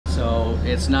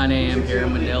It's 9 a.m. here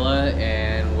in Manila,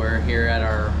 and we're here at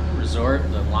our resort,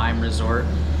 the Lime Resort,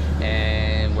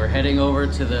 and we're heading over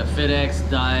to the PHIDEX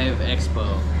Dive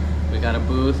Expo. We got a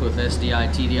booth with SDI,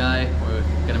 TDI. We're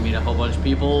gonna meet a whole bunch of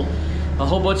people, a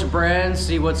whole bunch of brands,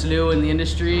 see what's new in the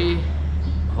industry,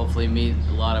 hopefully meet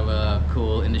a lot of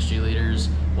cool industry leaders,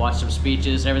 watch some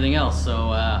speeches, everything else.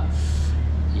 So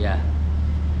yeah,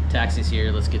 taxi's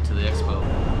here, let's get to the expo.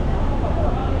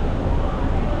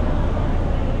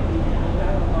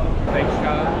 Thanks,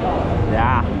 Scott.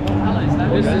 Yeah.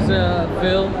 This is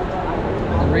Phil,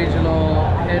 the regional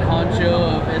head honcho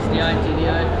of SDI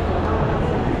TDI.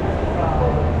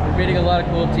 We're meeting a lot of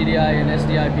cool TDI and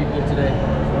SDI people today.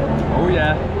 Oh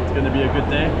yeah, it's gonna be a good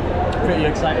day. Pretty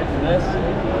excited for this.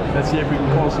 Let's see if we can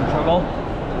cause some trouble.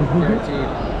 Guaranteed.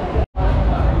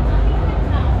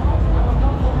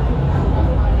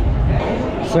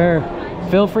 Sir,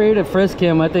 feel free to frisk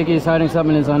him. I think he's hiding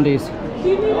something in his undies.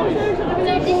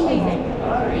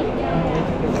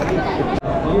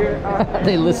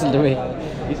 They listen to me.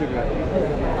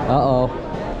 Uh-oh.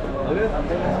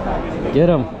 Get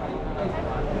him.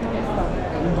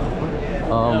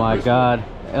 Oh my God.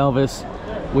 Elvis,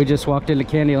 we just walked into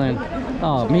Candyland.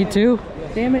 Oh, me too?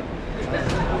 Damn it.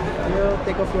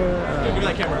 Take off your... Give me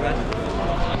that camera, man.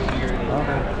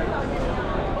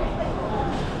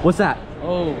 What's that?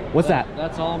 Oh. What's that?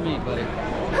 That's all me, buddy.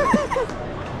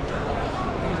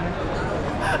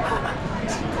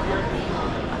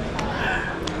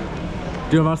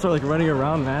 Dude, I'm gonna start like running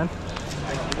around, man.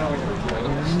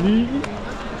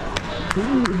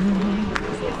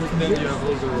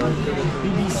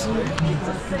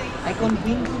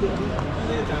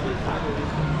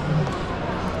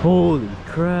 Holy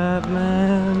crap,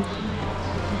 man.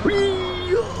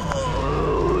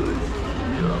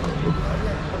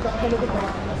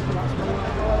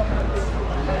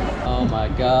 Oh my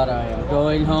God, I am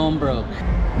going home broke.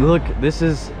 Look, this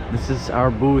is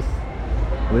our booth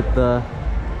with the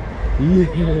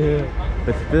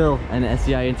with Phil and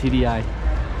SCI and TDI.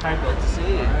 Hi, good to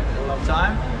see you. Long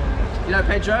time. You know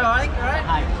Pedro, I think, right?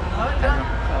 Hi.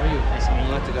 How are you? Nice to meet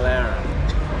you. To Galera.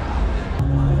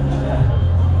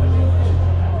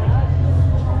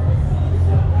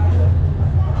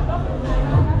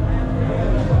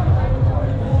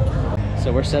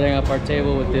 So we're setting up our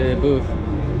table with the booth.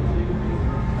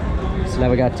 So now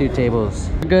we got 2 tables.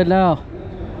 We're good now.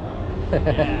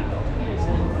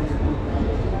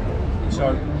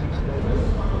 So,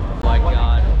 Oh my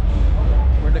God.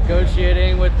 We're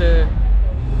negotiating with the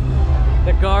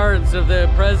guards of the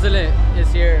president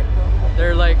is here.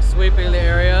 They're like sweeping the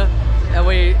area, and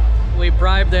we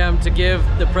bribed them to give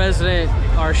the president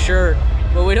our shirt,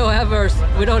 but we don't have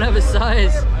a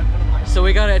size. So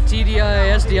we got a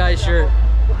TDI SDI shirt.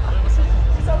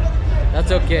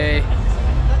 That's okay.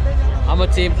 I'm a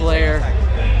team player.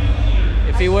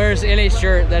 If he wears any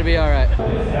shirt, that'd be all right.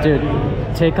 Dude,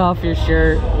 take off your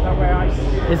shirt.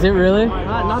 Is it really?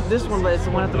 Not this one, but it's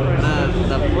the one at the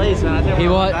place, man. I think He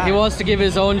wants to give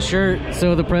his own shirt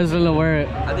so the president will wear it.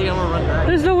 I think I'm gonna run back.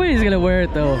 There's no way he's gonna wear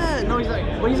it though. Yeah, no, he's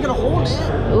like, but he's gonna hold it.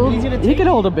 He's gonna He can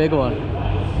hold a big one.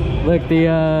 Look,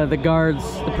 the guards,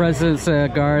 the president's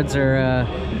guards are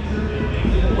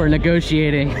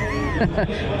negotiating.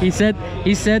 he said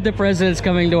the president's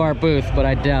coming to our booth, but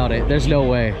I doubt it. There's no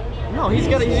way. No, he's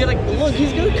gonna look,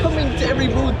 he's gonna come into every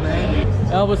booth, man.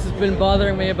 Elvis has been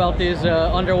bothering me about these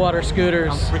underwater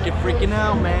scooters. I'm freaking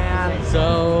out, man.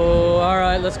 So, all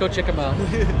right, let's go check them out.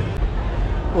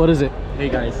 What is it? Hey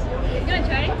guys. You gonna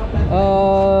try it?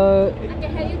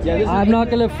 Yeah, I'm not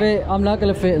gonna fit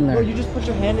in Bro, there. you just put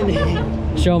your hand in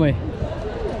it. Show me.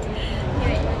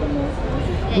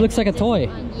 It looks like a toy.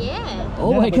 Yeah.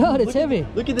 Oh my God, it's heavy.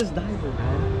 Look at this diver,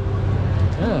 man.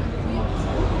 Yeah.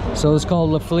 So it's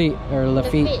called Lafleet or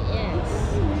Lafitte.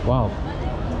 Yes. Wow.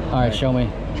 All right, show me.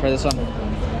 try this on.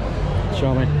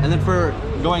 Show me. And then for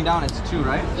going down, it's 2,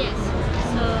 right? Yes.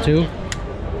 So 2. So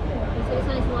this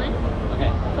one is 1.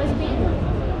 Okay. First speed.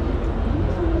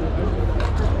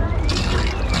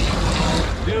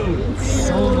 Dude,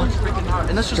 so much freaking hard.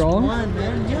 And that's just Strong? one,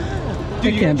 man. Yeah.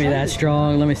 It can't be that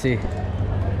strong. Let me see.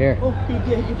 Here. You can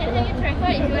hang your track for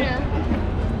it if you wanna.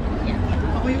 Yeah.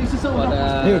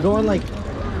 But, Here, go on like.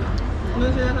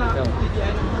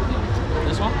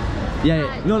 This one?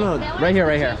 Yeah. No, no. That one Right here,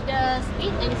 is right here. The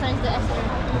speed and this one is the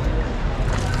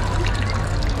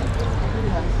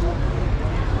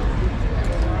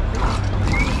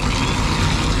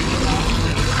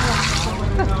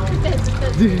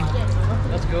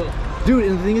That's cool. Dude,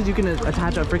 and the thing is, you can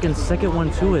attach a freaking second one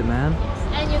to it, man.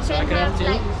 And you can have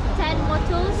like 10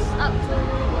 motors up to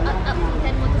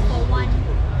 10 motors for one.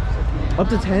 Up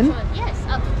to 10? Yes,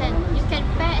 up to 10. You can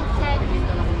pair and 10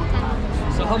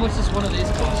 how much does one of these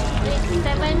cost? It's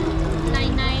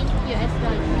 $799 US.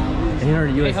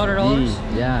 800 USD.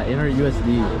 $800? Yeah, 800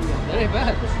 USD. That ain't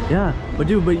bad. Yeah, but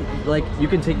dude, like you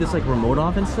can take this like remote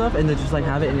off and stuff, and then just like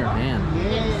have it in your hand.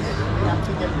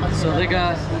 So they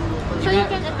got. So you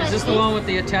can attach Is this the one with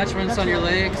the attachments on your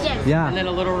legs? Yes. Yeah. And then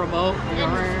a little remote.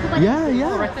 And scuba Yeah, tank.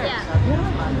 yeah. Right there. Yeah.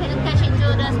 You can attach it to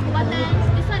the scuba tanks.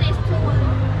 This one is 2.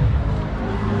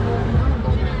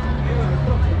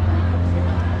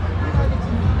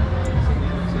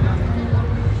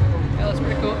 Yeah, that's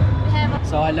pretty cool. We have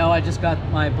So I know I just got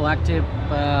my black tip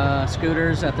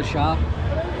scooters at the shop.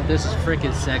 This is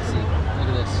freaking sexy. Look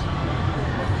at this.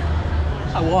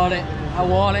 I want it. I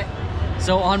want it.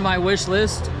 So on my wish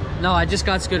list, no, I just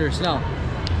got scooters. No,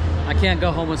 I can't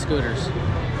go home with scooters.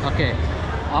 Okay.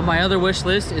 On my other wish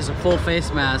list is a full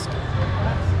face mask,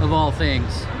 of all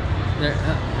things.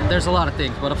 There's a lot of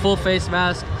things, but a full face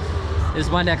mask is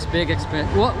my next big expense.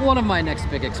 One of my next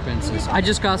big expenses. I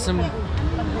just got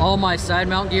all my side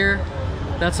mount gear.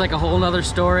 That's like a whole nother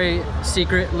story,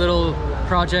 secret little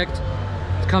project.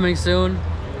 It's coming soon,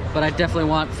 but I definitely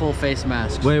want full face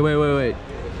masks. Wait.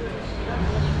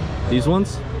 These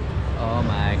ones? Oh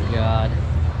my God.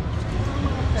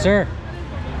 Sir.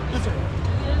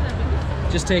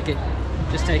 Just take it.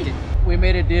 Just take it. We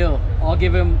made a deal. I'll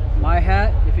give him my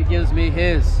hat if he gives me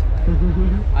his.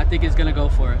 I think he's gonna go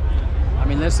for it. I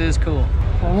mean, this is cool.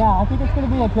 So yeah, I think it's going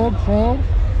to be a good trade.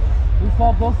 He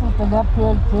said this is the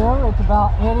Neptune 2. It's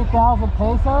about 80,000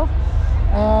 pesos,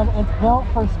 and it's built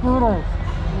for scooters.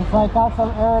 It's like got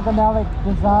some ergonomic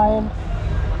design.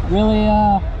 Really,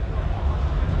 yeah,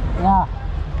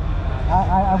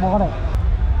 I want it.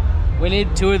 We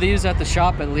need 2 of these at the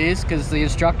shop at least, because the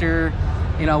instructor,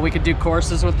 you know, we could do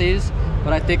courses with these,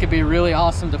 but I think it'd be really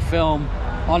awesome to film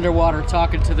underwater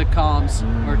talking to the comms,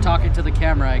 or talking to the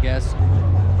camera, I guess.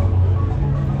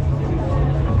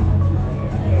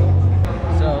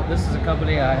 So this is a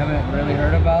company I haven't really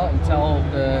heard about until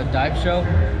the dive show.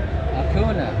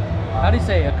 Acuna. How do you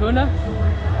say Acuna?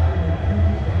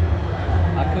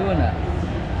 Acuna.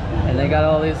 And they got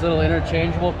all these little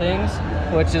interchangeable things,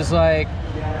 which is like,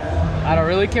 I don't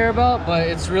really care about, but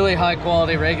it's really high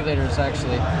quality regulators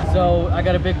actually. So I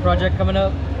got a big project coming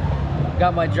up.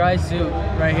 Got my dry suit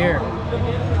right here.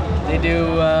 They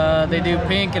do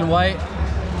pink and white.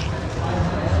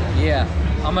 Yeah,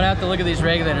 I'm gonna have to look at these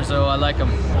regulators though. I like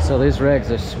them. So these regs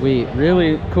are sweet,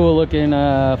 really cool looking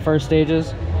first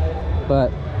stages,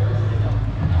 but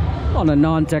on a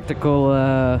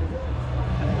non-technical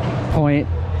point,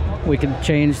 we can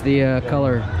change the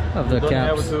color of the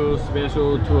caps. You don't have to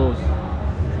special tools.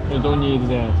 You don't need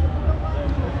that.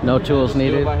 No tools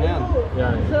needed. By hand.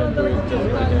 Yeah, you can do it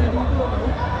just by hand.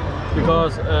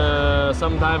 Because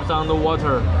sometimes on the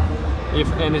water,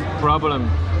 if any problem,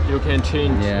 you can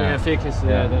change. Yeah. You can fix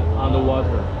that on the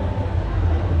water.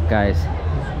 Guys,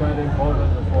 It's quite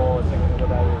important for technical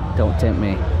diving. don't tempt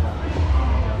me.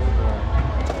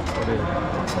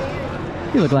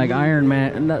 You look like Iron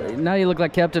Man. Now you look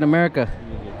like Captain America.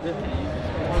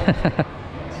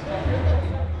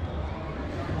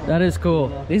 That is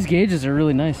cool. These gauges are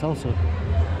really nice also.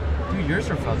 Dude, yours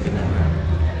are fucking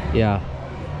man. Yeah.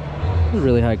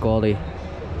 Really high quality.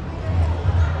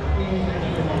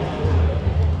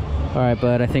 Alright,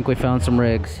 bud, I think we found some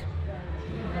rigs.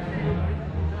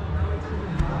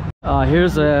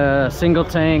 Here's a single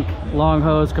tank long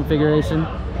hose configuration,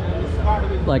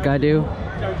 like I do.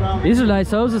 These are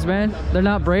nice hoses, man. They're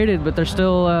not braided, but they're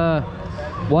still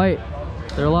white.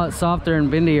 They're a lot softer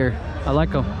and bendier. I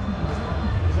like them.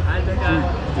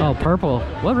 Oh, purple.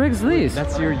 What rigs are these?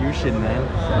 That's your Yushin, man.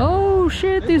 Oh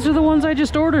shit, these are the ones I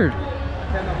just ordered.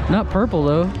 Not purple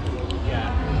though.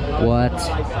 What?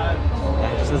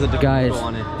 Guys,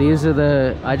 these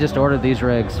are I just ordered these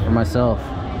rigs for myself.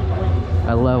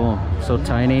 I love them. So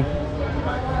tiny.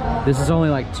 This is only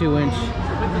like 2-inch.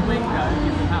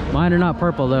 Mine are not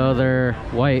purple though, they're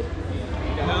white.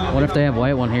 What if they have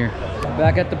white one here?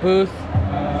 Back at the booth.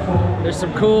 There's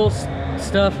some cool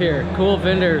stuff here. Cool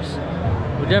vendors.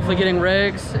 We're definitely getting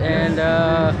regs and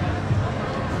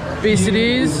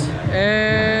BCDs,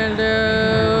 and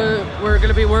we're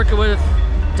gonna be working with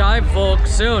dive folk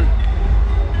soon.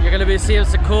 You're gonna be seeing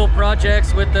some cool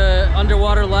projects with the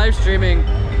underwater live streaming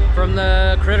from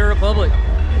the Critter Republic.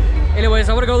 Anyways,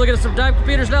 I wanna go look at some dive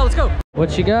computers now. Let's go.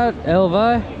 What you got,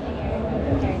 Elvi?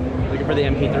 Looking for the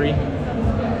MP3.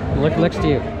 Look next to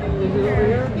you.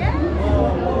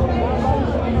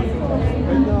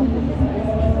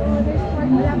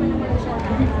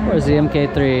 Where's the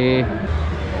MK3?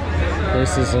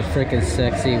 This is a freaking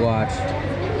sexy watch.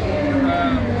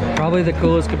 Probably the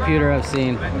coolest computer I've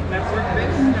seen.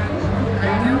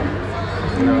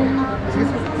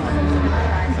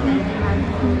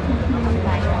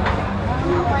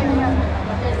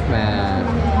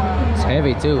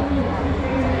 too.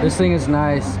 This thing is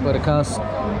nice, but it costs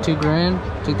 $2 grand,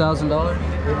 $2,000.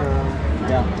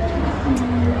 Yeah.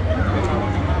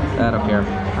 I don't care.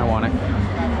 I want it.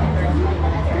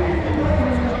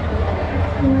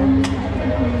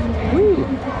 Woo!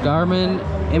 Garmin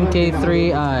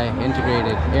MK3i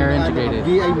integrated, air integrated,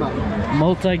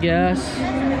 multi-gas,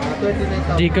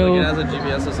 deco. It has a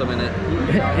GPS system in it.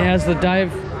 It has the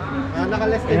dive.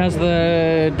 It has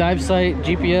the dive site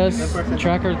GPS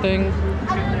tracker thing.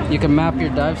 You can map your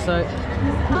dive site.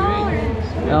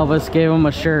 Elvis gave him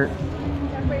a shirt.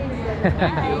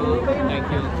 Thank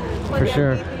you. For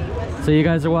sure. So you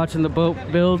guys are watching the boat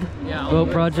build, boat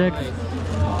project?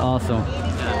 Awesome.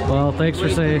 Well, thanks for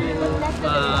saying.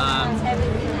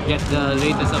 Get the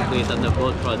latest update on the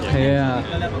boat project.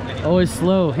 Yeah. Always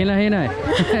slow. Hina hina.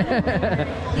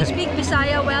 You speak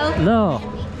Bisaya well? No.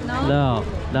 No,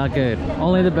 not good.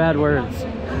 Only the bad words.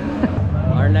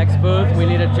 Our next booth, we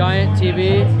need a giant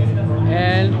TV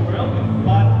and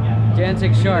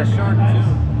gigantic shark.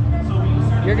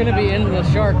 You're gonna be in the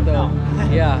shark though.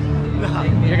 Yeah.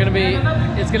 You're gonna be,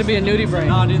 it's gonna be a nudie brain.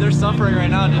 No, dude, they're suffering right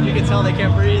now, dude. You can tell they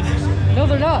can't breathe. No,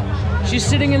 they're not. She's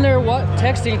sitting in there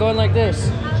texting, going like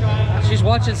this. She's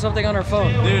watching something on her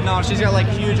phone. Dude, no, she's got like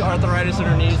huge arthritis in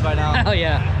her knees by now. Oh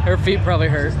yeah, her feet probably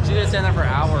hurt. She's gonna stand there for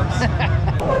hours.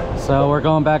 So we're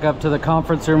going back up to the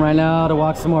conference room right now to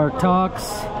watch some more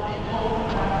talks.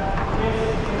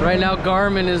 Right now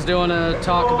Garmin is doing a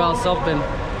talk about something.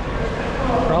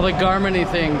 Probably Garmin-y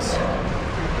things.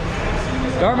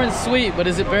 Garmin's sweet, but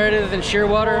is it better than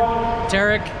Shearwater?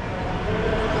 Tarek?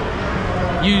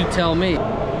 You tell me.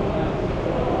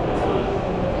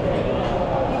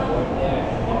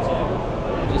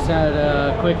 Just had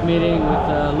a quick meeting with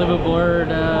a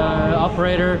liveaboard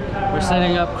operator. We're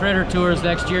setting up critter tours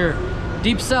next year.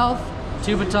 Deep South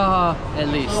to Bataha at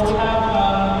least.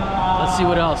 Let's see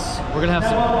what else. We're gonna have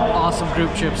some awesome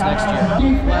group trips next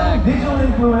year. Digital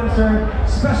influencer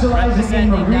specializing in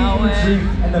marine retreat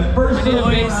and the first We need a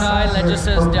big sign that just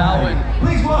says Darwin.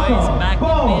 Please welcome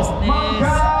Bo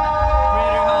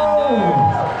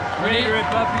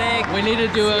We need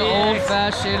to do an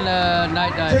old-fashioned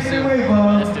night dive soon.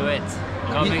 Let's do it.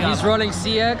 He's running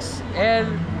CX and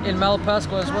in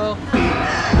Malapascua as well.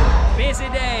 Busy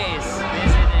days.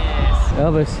 Busy days.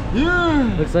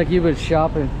 Elvis, looks like you've been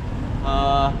shopping.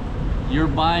 You're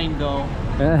buying though.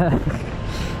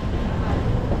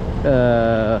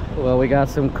 Well, we got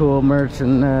some cool merch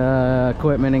and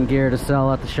equipment and gear to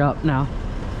sell at the shop now.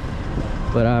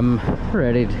 But I'm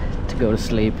ready to go to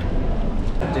sleep.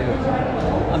 Dude,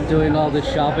 I'm doing all this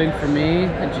shopping for me,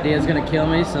 and Jadea's gonna kill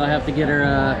me, so I have to get her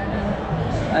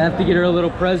a little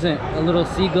present, a little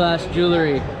sea glass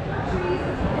jewelry.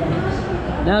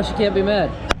 Now she can't be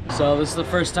mad. So this is the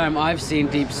first time I've seen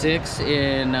Deep Six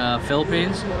in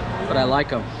Philippines, but I like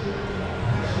them.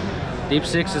 Deep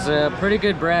Six is a pretty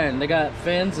good brand. They got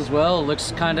fins as well. It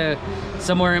looks kind of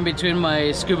somewhere in between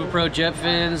my Scuba Pro jet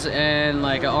fins and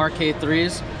like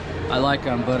RK3s. I like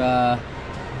them, but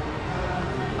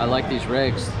I like these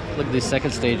rigs. Look at these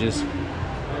second stages.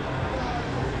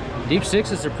 Deep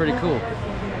Sixes are pretty cool.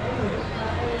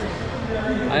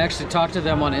 I actually talked to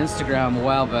them on Instagram a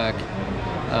while back,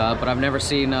 but I've never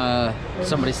seen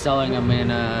somebody selling them in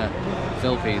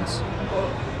Philippines.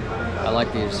 I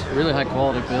like these. Really high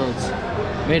quality builds.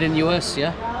 Made in US,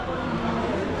 yeah?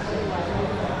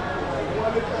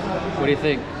 What do you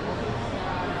think?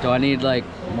 Do I need like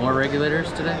more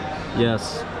regulators today?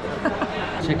 Yes.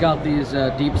 Check out these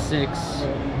Deep Six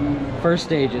first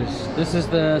stages. This is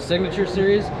the Signature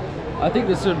Series. I think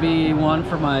this would be one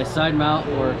for my side mount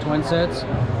or twin sets.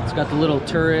 It's got the little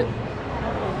turret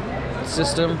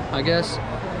system, I guess.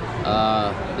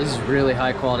 This is really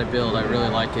high quality build. I really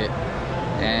like it.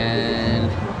 And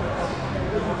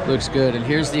looks good. And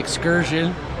here's the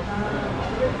Excursion.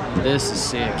 This is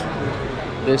sick.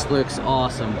 This looks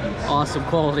awesome. Awesome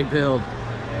quality build.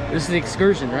 This is the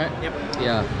Excursion, right? Yep.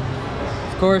 Yeah.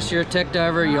 Of course, you're a tech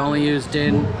diver. You only use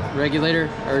DIN regulator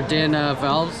or DIN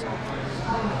valves.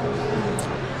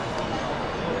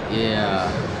 Yeah,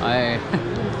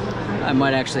 I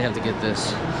might actually have to get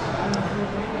this.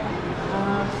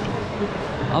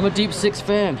 I'm a Deep Six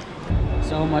fan.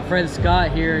 So my friend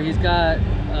Scott here, he's got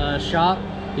a shop.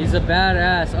 He's a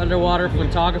badass underwater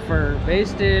photographer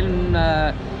based in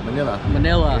Manila.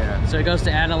 Yeah. So he goes to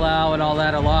Anilao and all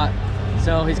that a lot.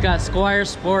 So he's got Squire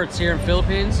Sports here in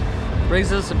Philippines.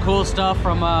 Brings us some cool stuff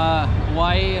from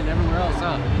Hawaii and everywhere else,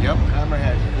 huh? Yep,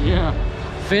 hammerhead. Yeah.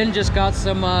 Finn just got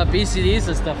some BCDs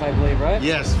and stuff, I believe, right?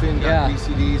 Yes, Finn got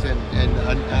BCDs and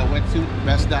wetsuit,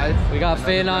 best dive. We got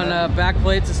Finn on back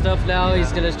plates and stuff now.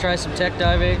 He's gonna try some tech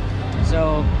diving.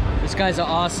 So this This guy's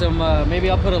awesome. Maybe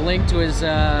I'll put a link to his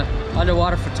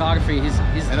underwater photography. He's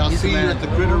And I'll he's see the you man. at the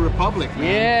Critter Republic, man.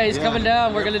 Yeah, he's coming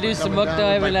down. We're gonna do some muck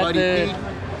diving at the.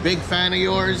 Pete. Big fan of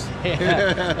yours.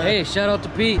 Yeah. Hey, shout out to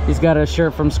Pete. He's got a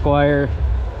shirt from Squire.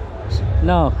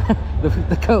 No,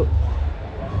 the coat.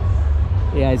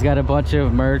 Yeah, he's got a bunch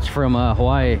of merch from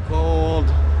Hawaii. Cold.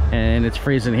 And it's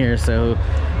freezing here, so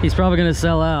he's probably gonna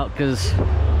sell out because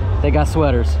they got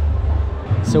sweaters.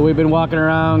 So we've been walking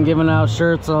around giving out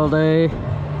shirts all day.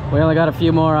 We only got a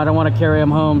few more. I don't want to carry them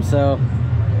home, so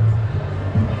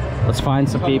let's find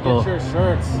some people. Get your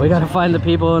shirts. We gotta find the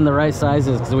people in the right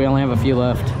sizes because we only have a few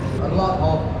left. A lot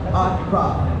of art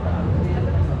craft.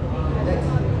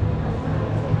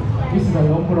 This is a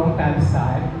long time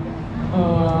side.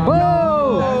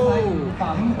 Whoa!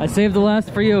 I saved the last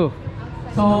for you.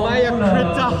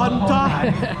 Critter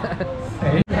Hunter.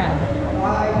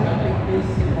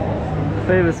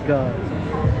 Famous guy.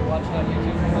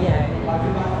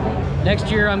 Next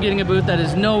year I'm getting a booth that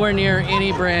is nowhere near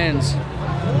any brands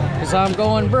because I'm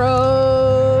going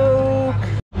broke.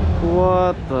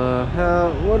 What the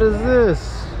hell? What is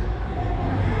this?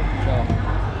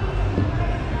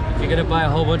 You're gonna buy a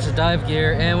whole bunch of dive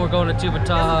gear and we're going to Tuba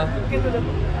Taha.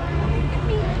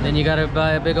 Then you gotta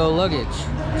buy a big old luggage.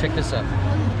 Check this out.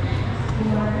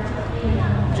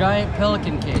 Giant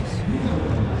pelican case.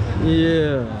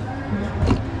 Yeah.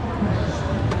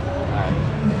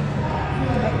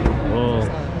 Whoa,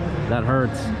 that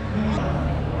hurts.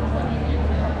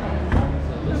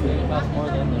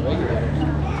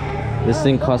 This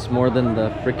thing costs more than the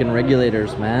freaking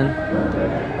regulators, man.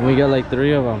 And we got like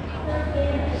 3 of them.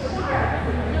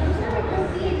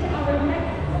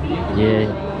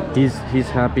 Yeah, he's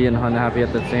happy and unhappy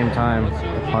at the same time.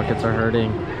 The pockets are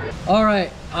hurting. All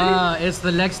right, it's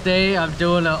the next day. I'm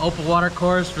doing an open water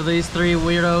course for these 3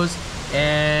 weirdos,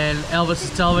 and Elvis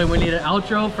is telling me we need an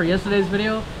outro for yesterday's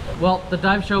video. Well, the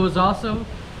dive show was awesome.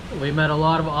 We met a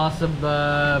lot of awesome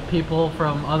people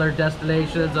from other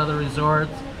destinations, other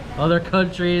resorts, other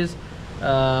countries,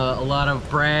 a lot of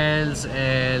brands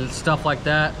and stuff like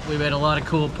that. We made a lot of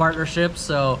cool partnerships,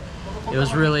 so it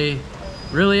was really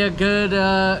a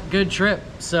good trip.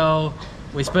 So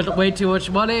we spent way too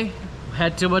much money,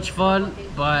 had too much fun,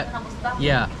 but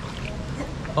yeah,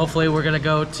 hopefully we're gonna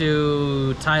go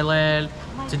to Thailand,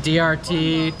 to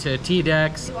DRT, to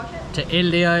PHIDEX, to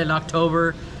India in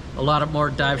October. A lot of more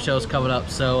dive shows coming up,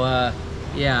 so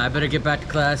yeah, I better get back to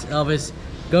class. Elvis,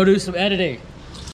 go do some editing.